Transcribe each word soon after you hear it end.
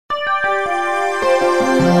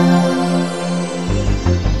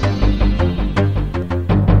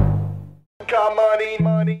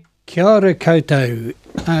Kia ora koutou.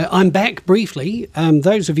 I'm back briefly.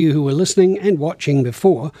 Those of you who were listening and watching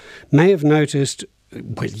before may have noticed,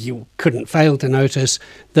 well, you couldn't fail to notice,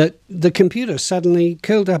 that the computer suddenly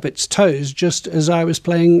curled up its toes just as I was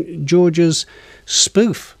playing Georgia's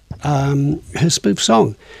spoof, her spoof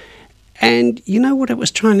song. And you know what it was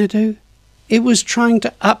trying to do? It was trying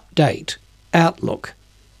to update Outlook.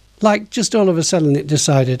 Like, just all of a sudden it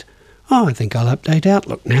decided, oh, I think I'll update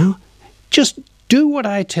Outlook now. Just do what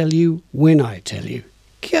I tell you when I tell you.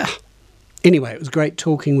 Yeah. Anyway, it was great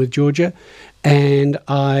talking with Georgia, and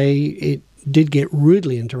it did get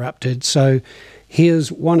rudely interrupted. So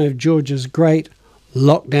here's one of Georgia's great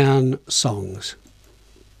lockdown songs.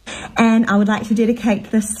 And I would like to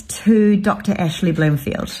dedicate this to Dr. Ashley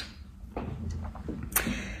Bloomfield.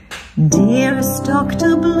 Dearest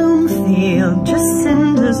Dr. Bloomfield,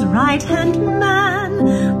 Jacinda's right-hand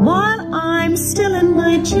man, while I'm still in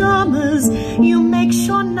my jammers, you make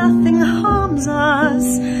sure nothing harms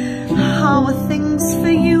us. How are things for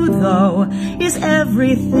you, though? Is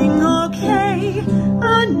everything okay?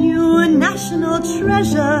 A new national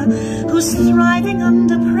treasure who's thriving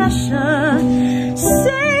under pressure.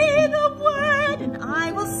 Say the word and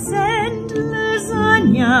I will send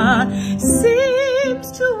lasagna.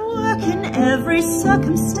 Seems to work in every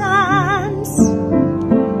circumstance.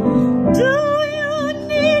 Do you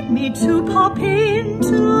need me to pop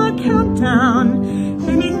into a countdown?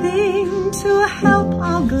 Anything to help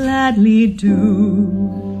I'll gladly do.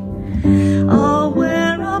 I'll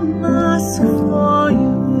wear a mask for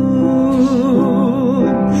you.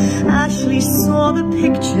 Ashley saw the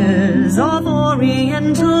pictures of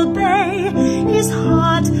Oriental Bay. His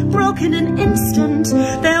heart broke in an instant.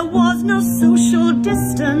 There was no social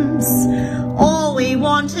distance. All we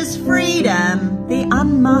want is freedom, the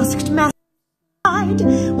unmasked mask.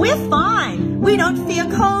 We're fine, we don't fear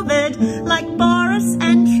COVID like Boris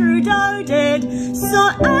and Trudeau did. So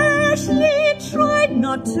Ashley tried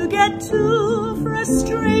not to get too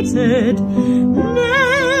frustrated,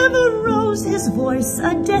 never rose his voice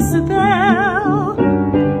a decibel.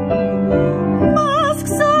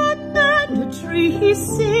 Masks are mandatory, he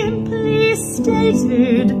simply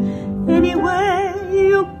stated. Anywhere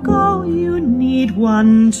you go, you need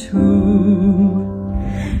one too.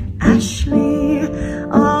 Ashley,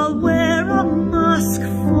 I'll wear a mask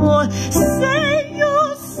for. Say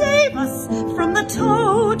you'll save us from the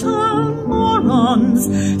total morons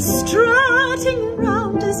strutting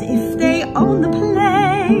round as if they own the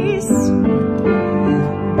place.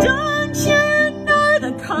 Don't you know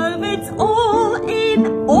the COVID's all in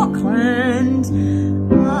Auckland?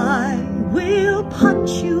 I will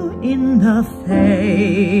punch you in the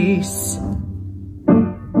face.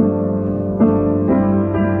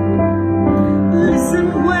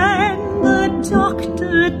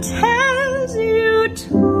 Doctor tells you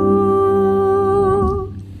to.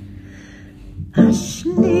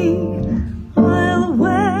 Ashley, I'll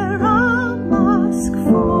wear a mask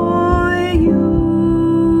for you.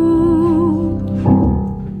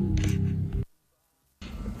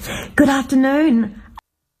 Good afternoon.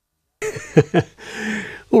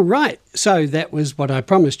 All right, so that was what I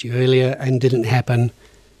promised you earlier and didn't happen.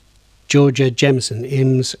 Georgia Jamison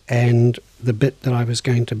Ems, and the bit that I was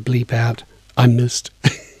going to bleep out I missed.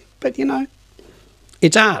 But, you know,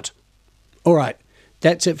 it's art. All right,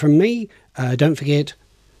 that's it from me. Don't forget,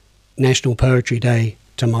 National Poetry Day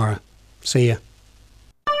tomorrow. See ya.